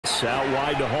pass out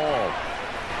wide to Hall.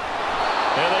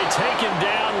 And they take him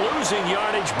down, losing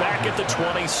yardage back at the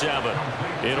 27.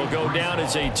 It'll go down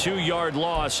as a 2-yard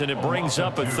loss, and it brings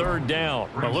up a 3rd down.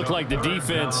 It looked like the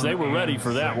defense, they were ready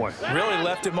for that one. Really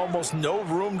left him almost no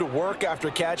room to work after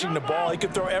catching the ball. He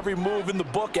could throw every move in the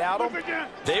book at him.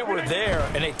 They were there,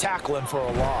 and they tackle him for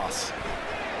a loss.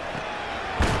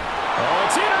 Oh,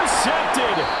 it's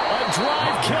intercepted. A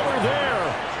drive killer there.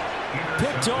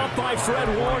 Picked off by Fred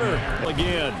Warner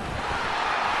again.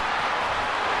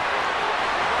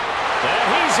 And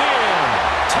he's in.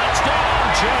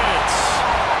 Touchdown, Jets.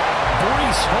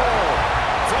 Breece Hall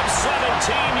from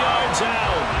 17 yards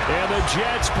out. And the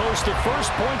Jets post the first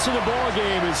points of the ball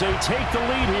game as they take the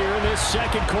lead here in this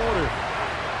 2nd quarter.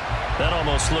 That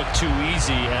almost looked too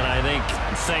easy, and I think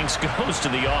thanks goes to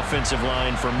the offensive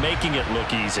line for making it look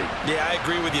easy. Yeah, I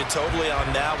agree with you totally on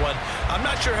that one. I'm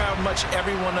not sure how much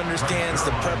everyone understands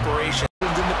the preparation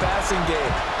in the passing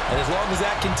game. And as long as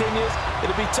that continues,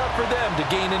 it'll be tough for them to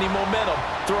gain any momentum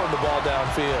throwing the ball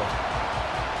downfield.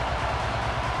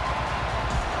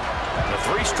 The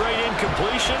 3 straight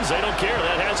incompletions, they don't care.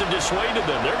 That hasn't dissuaded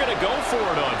them. They're going to go for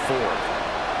it on 4th.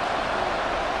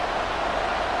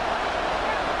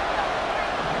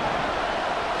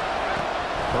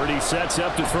 Purdy sets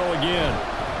up to throw again.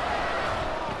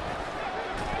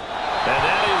 And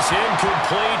that is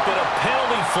incomplete, but a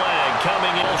penalty flag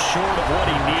coming in short of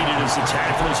what he needed as the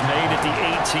tackle is made at the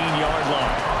 18-yard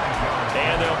line.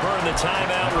 And they'll burn the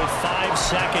timeout with 5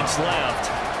 seconds left.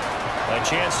 A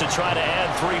chance to try to add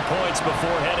 3 points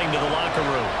before heading to the locker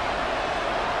room.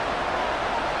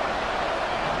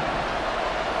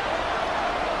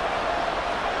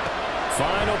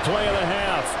 Final play of the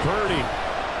half, Purdy.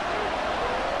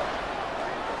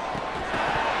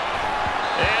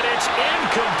 And it's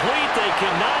incomplete. They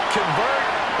cannot convert,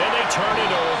 and they turn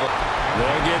it over.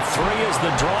 They'll get 3 as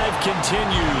the drive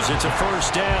continues. It's a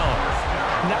 1st down.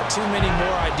 Not too many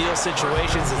more ideal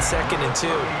situations in 2nd and 2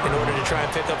 in order to try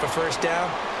and pick up a 1st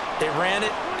down. They ran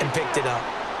it and picked it up.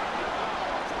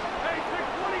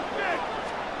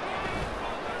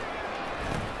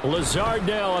 Lazard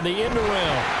now on the end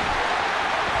around.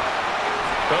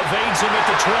 Evades him at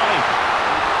the 20.